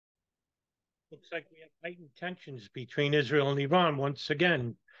Looks like we have heightened tensions between Israel and Iran once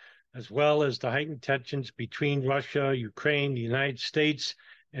again, as well as the heightened tensions between Russia, Ukraine, the United States,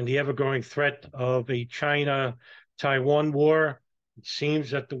 and the ever-growing threat of a China-Taiwan war. It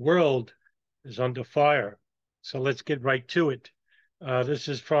seems that the world is under fire. So let's get right to it. This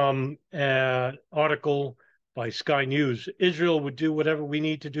is from an article by Sky News. Israel would do whatever we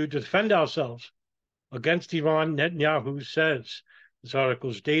need to do to defend ourselves against Iran, Netanyahu says. This article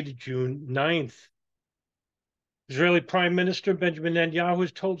is dated June 9th. Israeli Prime Minister Benjamin Netanyahu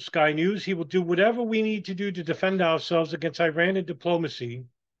has told Sky News he will do whatever we need to do to defend ourselves against Iran, and diplomacy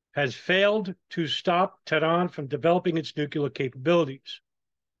has failed to stop Tehran from developing its nuclear capabilities.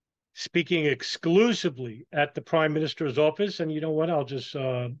 Speaking exclusively at the Prime Minister's office, and you know what, I'll just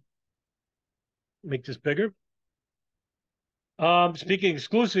make this bigger. Speaking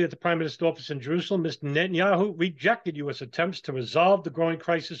exclusively at the Prime Minister's office in Jerusalem, Mr. Netanyahu rejected U.S. attempts to resolve the growing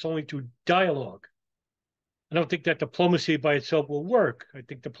crisis only through dialogue. I don't think that diplomacy by itself will work. I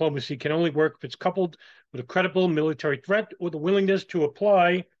think diplomacy can only work if it's coupled with a credible military threat or the willingness to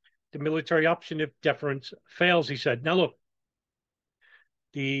apply the military option if deference fails, he said. Now, look,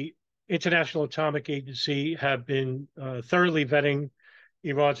 the International Atomic Agency have been thoroughly vetting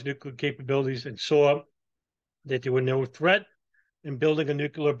Iran's nuclear capabilities and saw that there were no threat in building a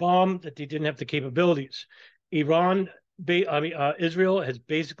nuclear bomb, that they didn't have the capabilities. Israel has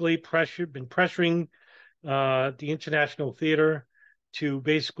basically been pressuring the international theater to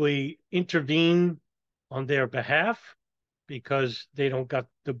basically intervene on their behalf because they don't got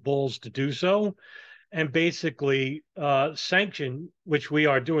the balls to do so, and basically sanction, which we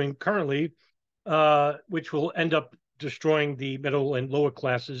are doing currently, which will end up destroying the middle and lower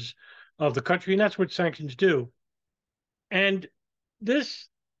classes of the country, and that's what sanctions do. And this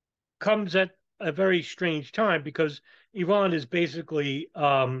comes at a very strange time because Iran is basically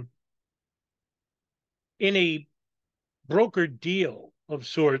in a brokered deal of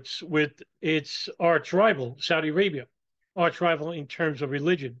sorts with its arch rival, Saudi Arabia, arch rival in terms of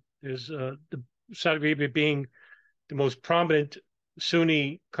religion. There's the Saudi Arabia being the most prominent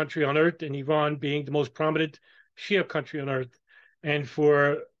Sunni country on earth, and Iran being the most prominent Shia country on earth. And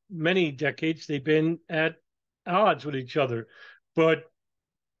for many decades, they've been at odds with each other. But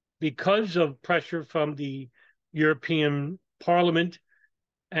because of pressure from the European Parliament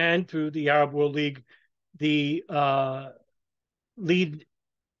and through the Arab World League, the lead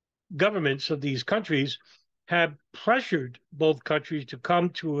governments of these countries have pressured both countries to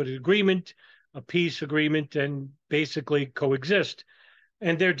come to an agreement, a peace agreement, and basically coexist.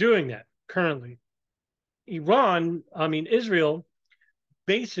 And they're doing that currently. Israel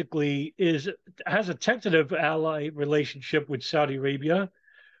basically has a tentative ally relationship with Saudi Arabia,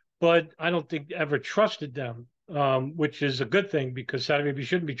 but I don't think ever trusted them, which is a good thing because Saudi Arabia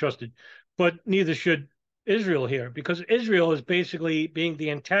shouldn't be trusted. But neither should Israel here, because Israel is basically being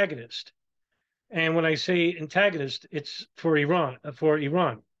the antagonist. And when I say antagonist, it's for Iran,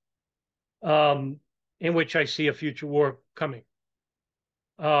 in which I see a future war coming.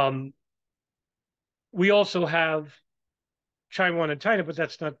 We also have Taiwan and China, but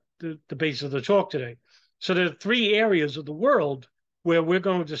that's not the base of the talk today. So there are three areas of the world where we're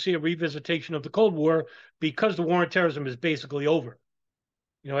going to see a revisitation of the Cold War because the war on terrorism is basically over.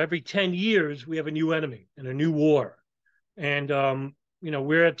 You know, every 10 years, we have a new enemy and a new war. And,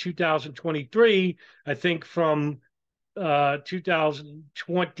 we're at 2023. I think from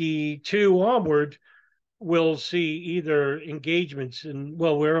 2022 onward, we'll see either engagements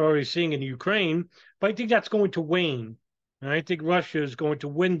we're already seeing in Ukraine, but I think that's going to wane. And I think Russia is going to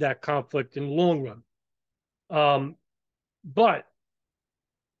win that conflict in the long run. But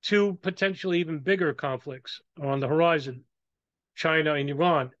two potentially even bigger conflicts are on the horizon, China and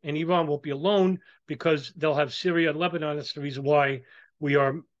Iran. And Iran won't be alone because they'll have Syria and Lebanon. That's the reason why we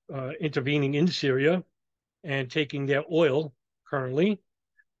are intervening in Syria and taking their oil currently.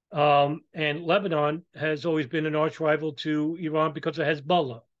 And Lebanon has always been an arch rival to Iran because of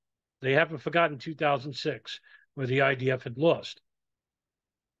Hezbollah. They haven't forgotten 2006, where the IDF had lost.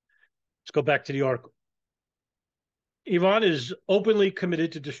 Let's go back to the article. Iran is openly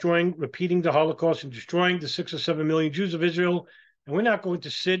committed to repeating the Holocaust and destroying the 6 or 7 million Jews of Israel, and we're not going to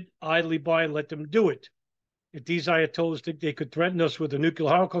sit idly by and let them do it. If these Ayatollahs think they could threaten us with a nuclear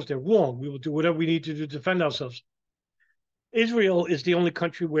Holocaust, they're wrong. We will do whatever we need to do to defend ourselves. Israel is the only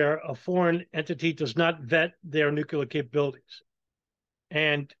country where a foreign entity does not vet their nuclear capabilities.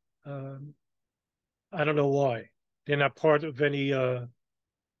 And I don't know why. They're not part of any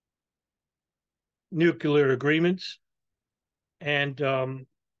nuclear agreements. And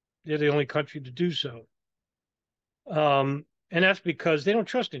they're the only country to do so. And that's because they don't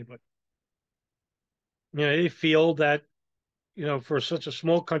trust anybody. They feel that, for such a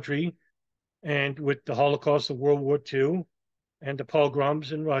small country, and with the Holocaust of World War II and the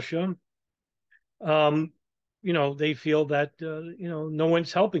pogroms in Russia, um, they feel that, no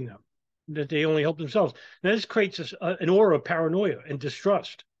one's helping them, that they only help themselves. Now, this creates an aura of paranoia and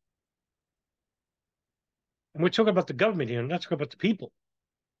distrust. And we're talking about the government here, and not talking about the people.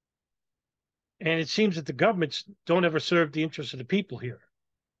 And it seems that the governments don't ever serve the interests of the people here,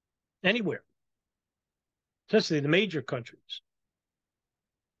 anywhere, especially the major countries.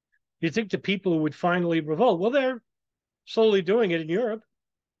 You'd think the people would finally revolt. Well, they're slowly doing it in Europe.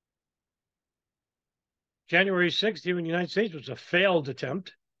 January 6th here in the United States was a failed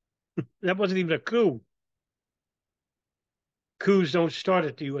attempt. That wasn't even a coup. Coups don't start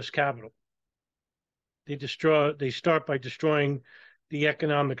at the U.S. Capitol. They start by destroying the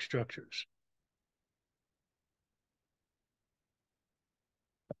economic structures.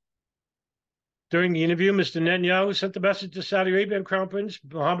 During the interview, Mr. Netanyahu sent the message to Saudi Arabia and Crown Prince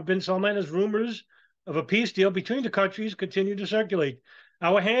Mohammed bin Salman as rumors of a peace deal between the countries continue to circulate.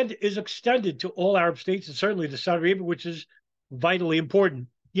 Our hand is extended to all Arab states and certainly to Saudi Arabia, which is vitally important.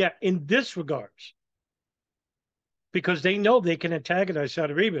 Yeah, in this regards, because they know they can antagonize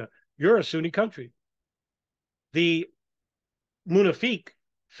Saudi Arabia. You're a Sunni country. The Munafiq,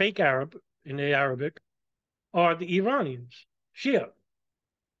 fake Arab in the Arabic, are the Iranians, Shia.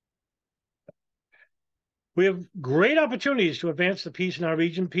 We have great opportunities to advance the peace in our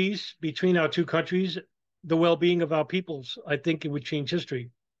region, peace between our two countries, the well-being of our peoples. I think it would change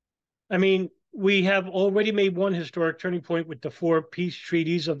history. I mean, we have already made one historic turning point with the 4 peace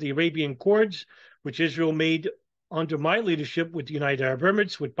treaties of the Arabian Accords, which Israel made under my leadership with the United Arab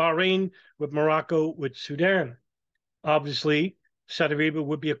Emirates, with Bahrain, with Morocco, with Sudan. Obviously, Saudi Arabia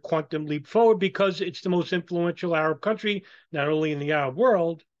would be a quantum leap forward because it's the most influential Arab country, not only in the Arab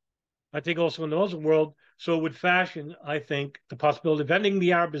world, I think also in the Muslim world. So it would fashion, I think, the possibility of ending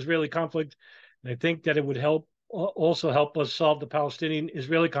the Arab-Israeli conflict. And I think that it would also help us solve the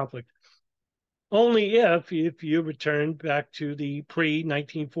Palestinian-Israeli conflict. Only if you return back to the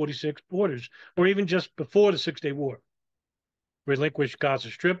pre-1946 borders, or even just before the Six-Day War. Relinquish Gaza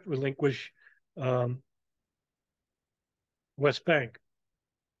Strip, relinquish West Bank.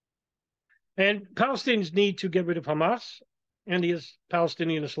 And Palestinians need to get rid of Hamas and the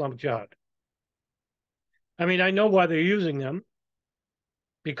Palestinian Islamic Jihad. I mean, I know why they're using them,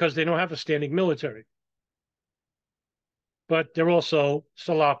 because they don't have a standing military. But they're also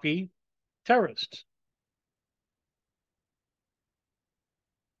Salafi terrorists.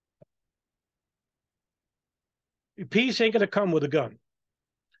 Peace ain't going to come with a gun.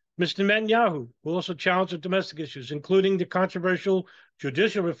 Mr. Netanyahu will also challenge the domestic issues, including the controversial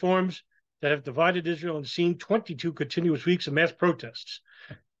judicial reforms that have divided Israel and seen 22 continuous weeks of mass protests,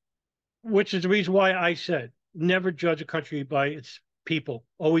 which is the reason why I said never judge a country by its people,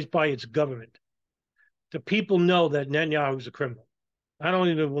 always by its government. The people know that Netanyahu is a criminal. I don't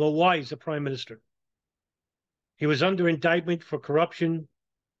even know why he's the prime minister. He was under indictment for corruption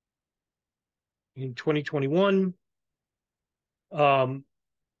in 2021. And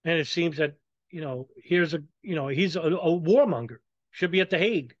it seems that, he's a warmonger, should be at The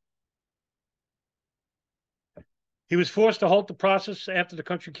Hague. He was forced to halt the process after the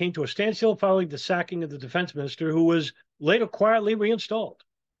country came to a standstill following the sacking of the defense minister, who was later quietly reinstalled.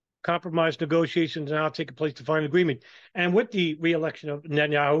 Compromise negotiations are now taking place to find an agreement. And with the re-election of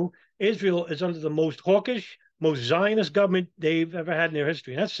Netanyahu, Israel is under the most hawkish, most Zionist government they've ever had in their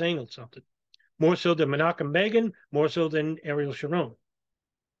history. And that's saying something. More so than Menachem Begin, more so than Ariel Sharon.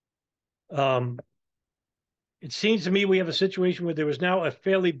 It seems to me we have a situation where there is now a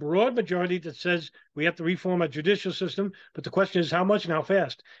fairly broad majority that says we have to reform our judicial system, but the question is how much and how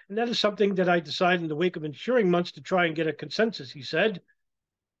fast. And that is something that I decided in the wake of ensuring months to try and get a consensus, he said.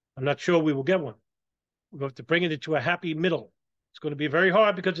 I'm not sure we will get one. We'll have to bring it to a happy middle. It's going to be very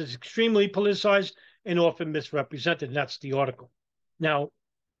hard because it's extremely politicized and often misrepresented, and that's the article. Now,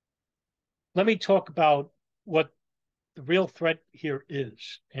 let me talk about what the real threat here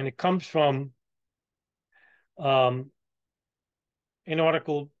is. And it comes from an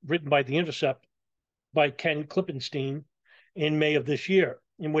article written by The Intercept by Ken Klippenstein in May of this year,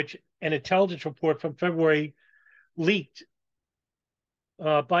 in which an intelligence report from February leaked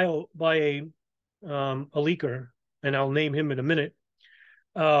by a leaker, and I'll name him in a minute,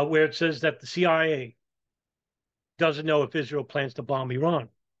 where it says that the CIA doesn't know if Israel plans to bomb Iran.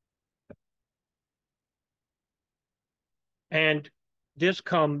 And this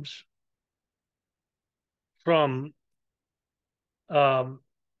comes from a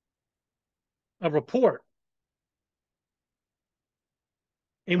report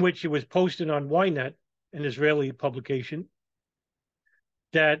in which it was posted on Ynet an Israeli publication,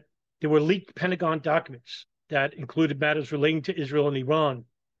 that there were leaked Pentagon documents that included matters relating to Israel and Iran,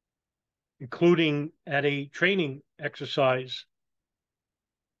 including at a training exercise,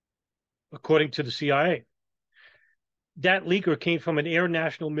 according to the CIA. That leaker came from an Air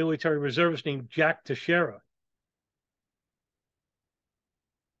National military reservist named Jack Teixeira,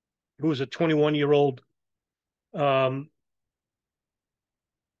 who was a 21-year-old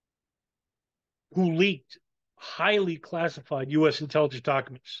who leaked highly classified U.S. intelligence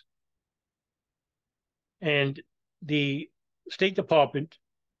documents. And the State Department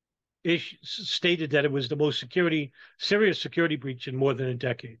stated that it was the most serious security breach in more than a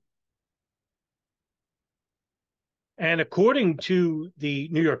decade. And according to the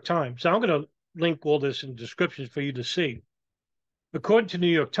New York Times, so I'm going to link all this in descriptions for you to see. According to the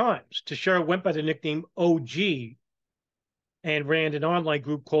New York Times, Teixeira went by the nickname OG and ran an online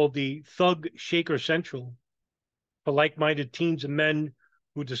group called the Thug Shaker Central for like-minded teens and men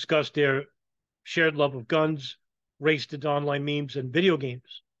who discussed their shared love of guns, racist online memes, and video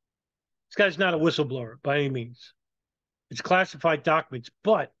games. This guy's not a whistleblower by any means. It's classified documents,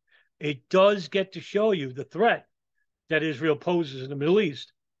 but it does get to show you the threat that Israel poses in the Middle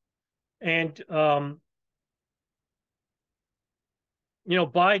East. And,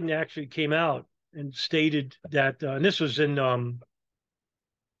 Biden actually came out and stated that, and this was in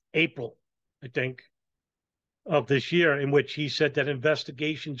April, I think, of this year, in which he said that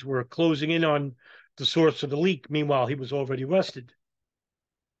investigations were closing in on the source of the leak. Meanwhile, he was already arrested.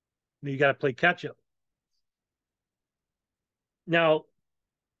 You got to play catch up. Now,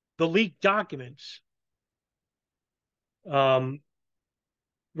 the leaked documents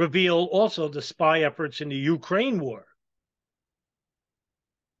reveal also the spy efforts in the Ukraine war.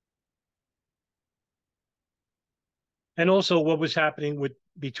 And also what was happening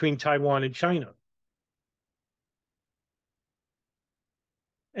between Taiwan and China.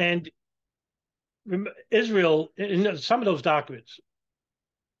 And Israel, in some of those documents,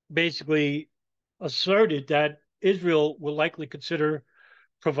 basically asserted that Israel will likely consider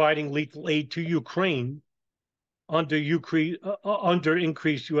providing lethal aid to Ukraine under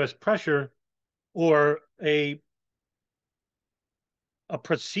increased U.S. pressure or a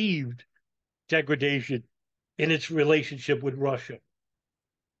perceived degradation in its relationship with Russia.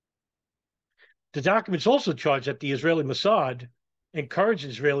 The documents also charge that the Israeli Mossad encouraged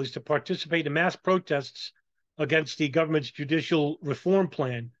Israelis to participate in mass protests against the government's judicial reform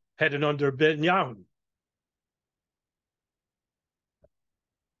plan headed under Netanyahu.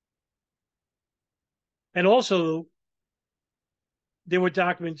 And also, there were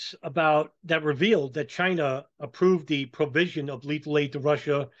documents that revealed that China approved the provision of lethal aid to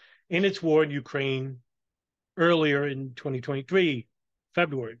Russia in its war in Ukraine earlier in 2023,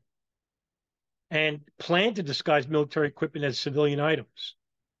 February, and planned to disguise military equipment as civilian items.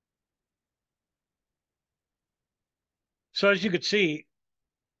 So as you could see,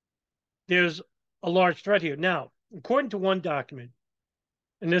 there's a large threat here. Now, according to one document,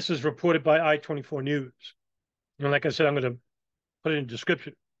 and this is reported by I-24 News, and like I said, I'm going to put it in the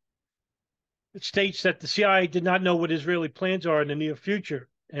description. It states that the CIA did not know what Israeli plans are in the near future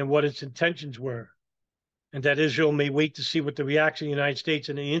and what its intentions were, and that Israel may wait to see what the reaction of the United States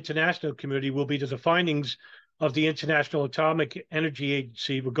and the international community will be to the findings of the International Atomic Energy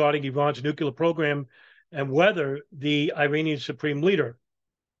Agency regarding Iran's nuclear program and whether the Iranian Supreme Leader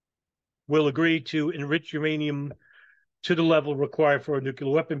will agree to enrich uranium to the level required for a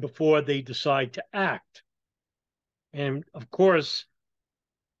nuclear weapon before they decide to act. And of course,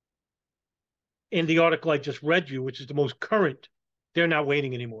 in the article I just read you, which is the most current, they're not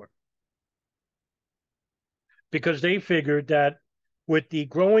waiting anymore. Because they figured that with the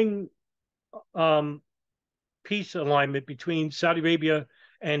growing peace alignment between Saudi Arabia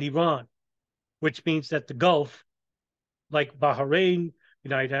and Iran, which means that the Gulf, like Bahrain,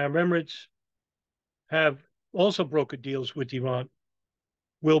 United Arab Emirates, have also brokered deals with Iran.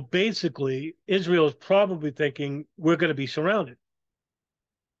 Well, basically, Israel is probably thinking we're going to be surrounded.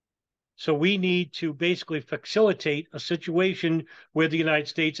 So we need to basically facilitate a situation where the United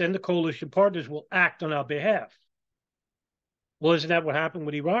States and the coalition partners will act on our behalf. Well, isn't that what happened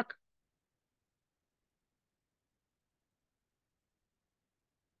with Iraq?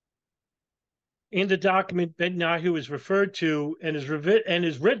 In the document, Netanyahu is referred to and is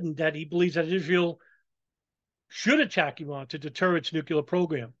written that he believes that Israel should attack Iran to deter its nuclear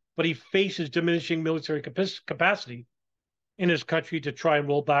program, but he faces diminishing military capacity in his country to try and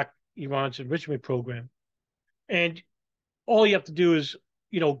roll back Iran's enrichment program. And all you have to do is,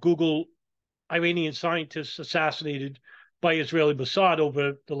 Google Iranian scientists assassinated by Israeli Mossad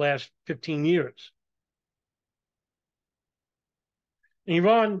over the last 15 years.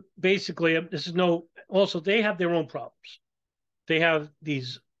 Iran, basically, also, they have their own problems. They have the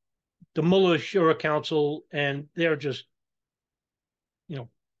Mullah Shura Council, and they're just,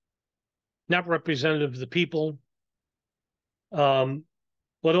 not representative of the people. But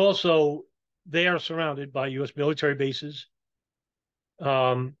also, they are surrounded by U.S. military bases.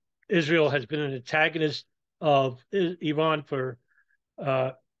 Israel has been an antagonist of Iran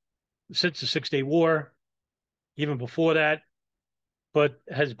since the Six-Day War, even before that, but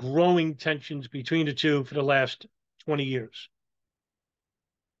has growing tensions between the two for the last 20 years.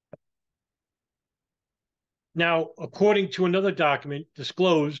 Now, according to another document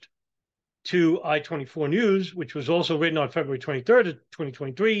disclosed to I-24 News, which was also written on February 23rd of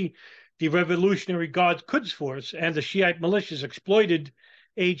 2023, the Revolutionary Guard Quds Force and the Shiite militias exploited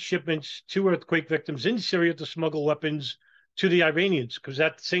aid shipments to earthquake victims in Syria to smuggle weapons to the Iranians, because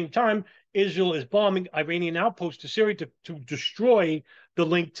at the same time, Israel is bombing Iranian outposts to Syria to destroy the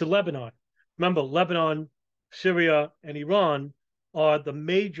link to Lebanon. Remember, Lebanon, Syria, and Iran are the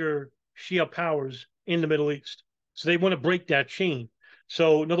major Shia powers in the Middle East. So they want to break that chain.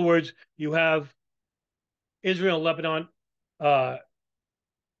 So in other words, you have Israel and Lebanon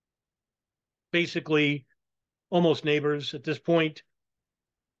basically almost neighbors at this point.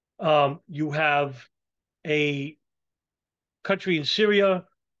 You have a country in Syria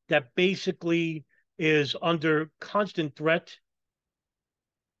that basically is under constant threat.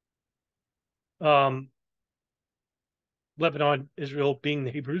 Lebanon, Israel being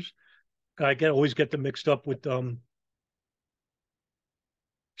neighbors. I always get them mixed up with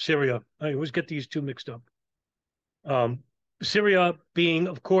Syria. I always get these two mixed up. Syria being,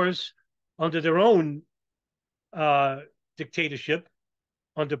 of course, under their own dictatorship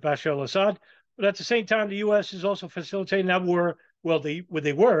under Bashar al-Assad, but at the same time, the U.S. is also facilitating that war. Well, they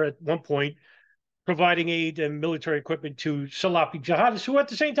were at one point providing aid and military equipment to Salafi jihadists, who at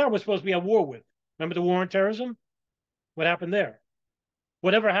the same time were supposed to be at war with. Remember the war on terrorism? What happened there?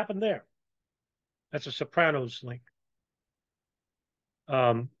 Whatever happened there? That's a Sopranos link.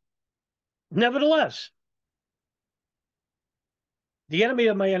 Nevertheless, the enemy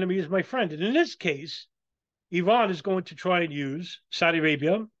of my enemy is my friend. And in this case, Iran is going to try and use Saudi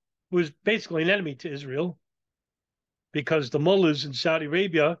Arabia, who is basically an enemy to Israel, because the mullahs in Saudi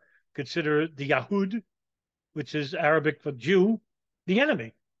Arabia consider the Yahud, which is Arabic for Jew, the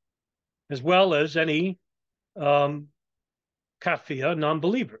enemy, as well as any kafir,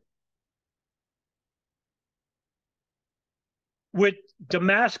 non-believer. With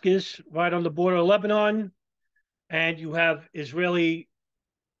Damascus right on the border of Lebanon, and you have Israeli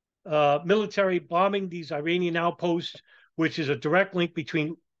military bombing these Iranian outposts, which is a direct link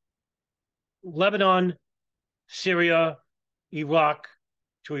between Lebanon, Syria, Iraq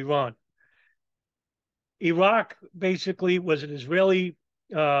to Iran. Iraq basically was an Israeli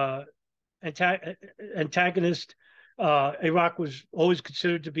antagonist. Iraq was always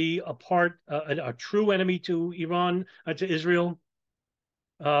considered to be a true enemy to Iran, to Israel.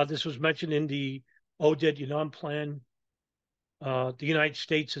 This was mentioned in the Oded Yanon plan. The United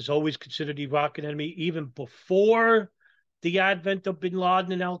States has always considered Iraq an enemy, even before the advent of bin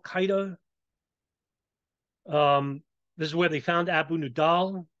Laden and al-Qaeda. This is where they found Abu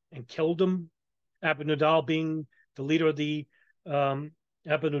Nidal and killed him. Abu Nidal being the leader of the Abu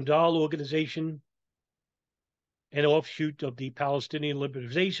Nidal organization, an offshoot of the Palestinian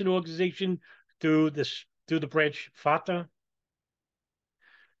Liberation Organization through the branch Fatah.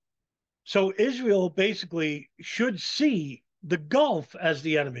 So Israel basically should see the Gulf as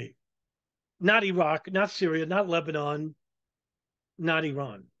the enemy, not Iraq, not Syria, not Lebanon, not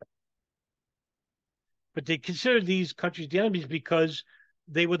Iran. But they consider these countries the enemies because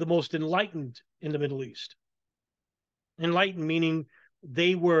they were the most enlightened in the Middle East. Enlightened meaning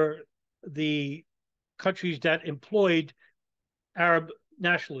they were the countries that employed Arab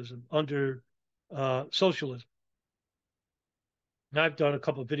nationalism under socialism. And I've done a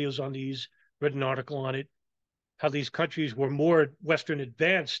couple of videos on these, written an article on it, how these countries were more Western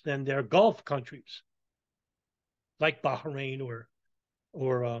advanced than their Gulf countries, like Bahrain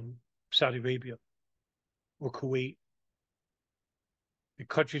or Saudi Arabia or Kuwait. The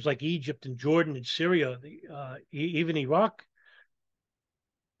countries like Egypt and Jordan and Syria, even Iraq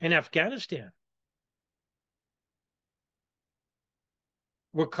and Afghanistan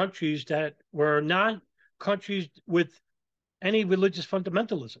were countries that were not countries with any religious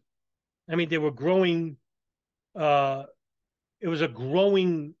fundamentalism. I mean, they were growing. It was a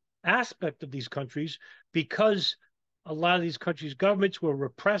growing aspect of these countries because a lot of these countries' governments were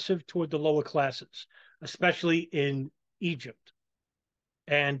repressive toward the lower classes, especially in Egypt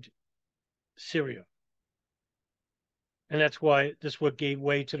and Syria And that's why this what gave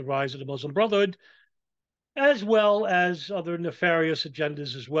way to the rise of the Muslim Brotherhood, as well as other nefarious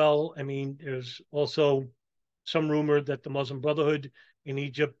agendas as well. I mean, there's also some rumor that the Muslim Brotherhood in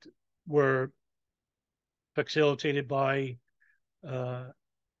Egypt were facilitated by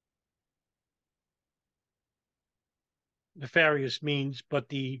nefarious means, but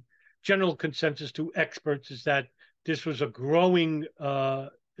the general consensus to experts is that this was a growing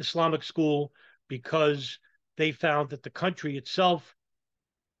Islamic school because they found that the country itself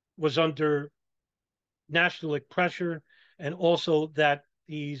was under nationalistic pressure, and also that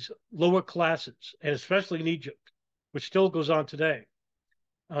these lower classes, and especially in Egypt, which still goes on today,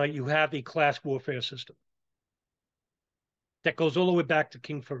 you have a class warfare system that goes all the way back to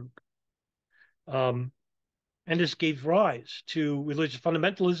King Farouk. And this gave rise to religious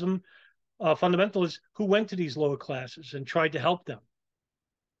fundamentalism, fundamentalists who went to these lower classes and tried to help them,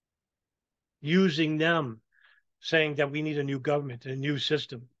 using them, saying that we need a new government, a new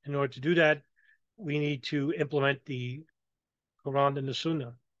system. In order to do that, we need to implement the Quran and the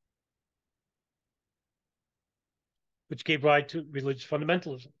Sunnah, which gave rise to religious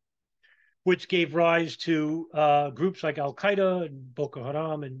fundamentalism, which gave rise to groups like Al-Qaeda and Boko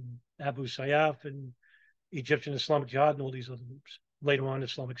Haram and Abu Sayyaf and Egyptian Islamic Jihad and all these other groups. Later on,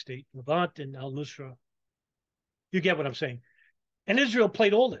 Islamic State, Levant and Al-Nusra. You get what I'm saying. And Israel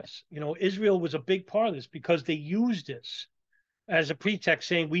played all this. You know, Israel was a big part of this because they used this as a pretext,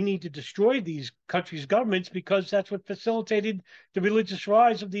 saying we need to destroy these countries' governments because that's what facilitated the religious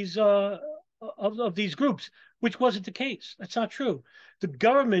rise of these groups, which wasn't the case. That's not true. The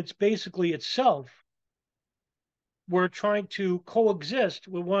governments basically itself were trying to coexist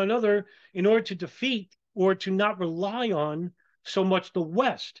with one another in order to defeat or to not rely on so much the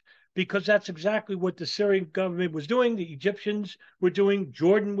West, because that's exactly what the Syrian government was doing, the Egyptians were doing,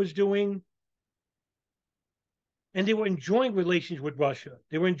 Jordan was doing. And they were enjoying relations with Russia.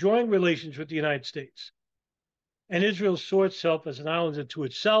 They were enjoying relations with the United States. And Israel saw itself as an island unto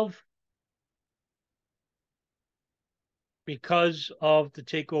itself because of the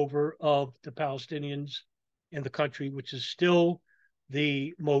takeover of the Palestinians in the country, which is still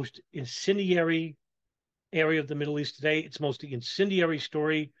the most incendiary area of the Middle East today. It's mostly incendiary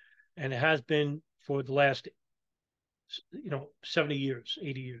story, and it has been for the last, 70 years,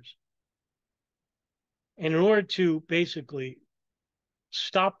 80 years. And in order to basically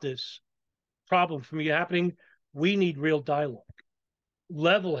stop this problem from happening, we need real dialogue,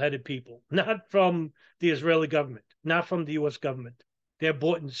 level-headed people, not from the Israeli government, not from the U.S. government. They're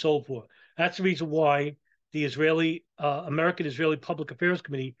bought and sold for. That's the reason why the American Israeli Public Affairs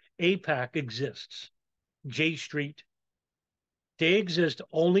Committee, AIPAC, exists. J Street. They exist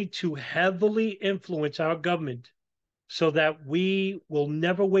only to heavily influence our government so that we will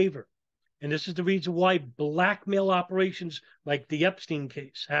never waver. And this is the reason why blackmail operations like the Epstein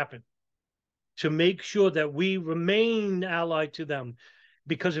case happen, to make sure that we remain allied to them.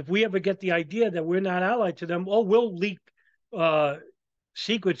 Because if we ever get the idea that we're not allied to them, we'll leak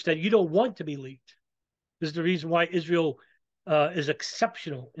secrets that you don't want to be leaked. This is the reason why Israel is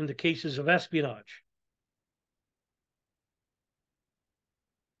exceptional in the cases of espionage.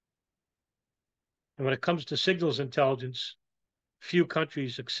 And when it comes to signals intelligence, few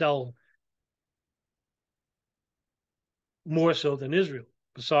countries excel more so than Israel,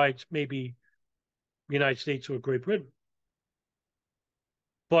 besides maybe the United States or Great Britain.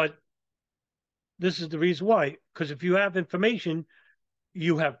 But this is the reason why, because if you have information,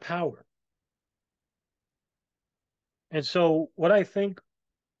 you have power. And so what I think,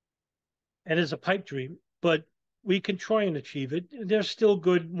 and it's a pipe dream, but we can try and achieve it. There's still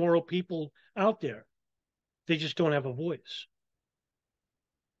good moral people out there. They just don't have a voice.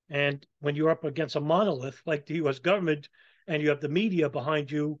 And when you're up against a monolith like the U.S. government and you have the media behind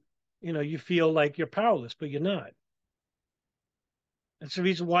you, you feel like you're powerless, but you're not. That's the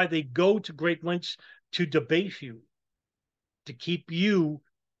reason why they go to great lengths to debase you, to keep you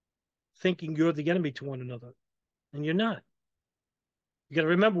thinking you're the enemy to one another. And you're not. You got to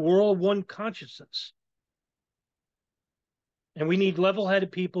remember, we're all one consciousness. And we need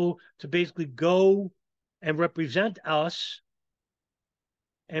level-headed people to basically go and represent us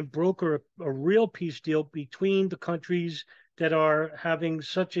and broker a real peace deal between the countries that are having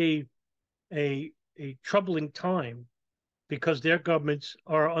such a troubling time because their governments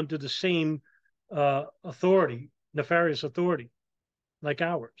are under the same authority, nefarious authority, like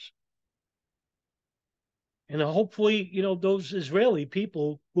ours. And hopefully, those Israeli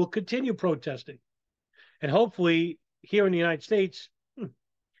people will continue protesting. And hopefully, here in the United States,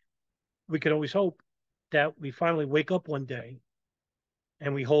 we can always hope that we finally wake up one day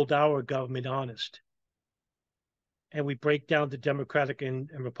and we hold our government honest and we break down the Democratic and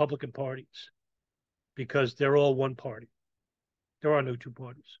Republican parties, because they're all one party. There are no two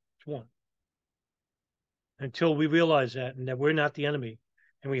parties. It's one. Until we realize that, and that we're not the enemy,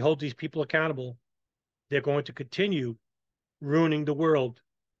 and we hold these people accountable, they're going to continue ruining the world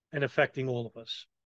and affecting all of us.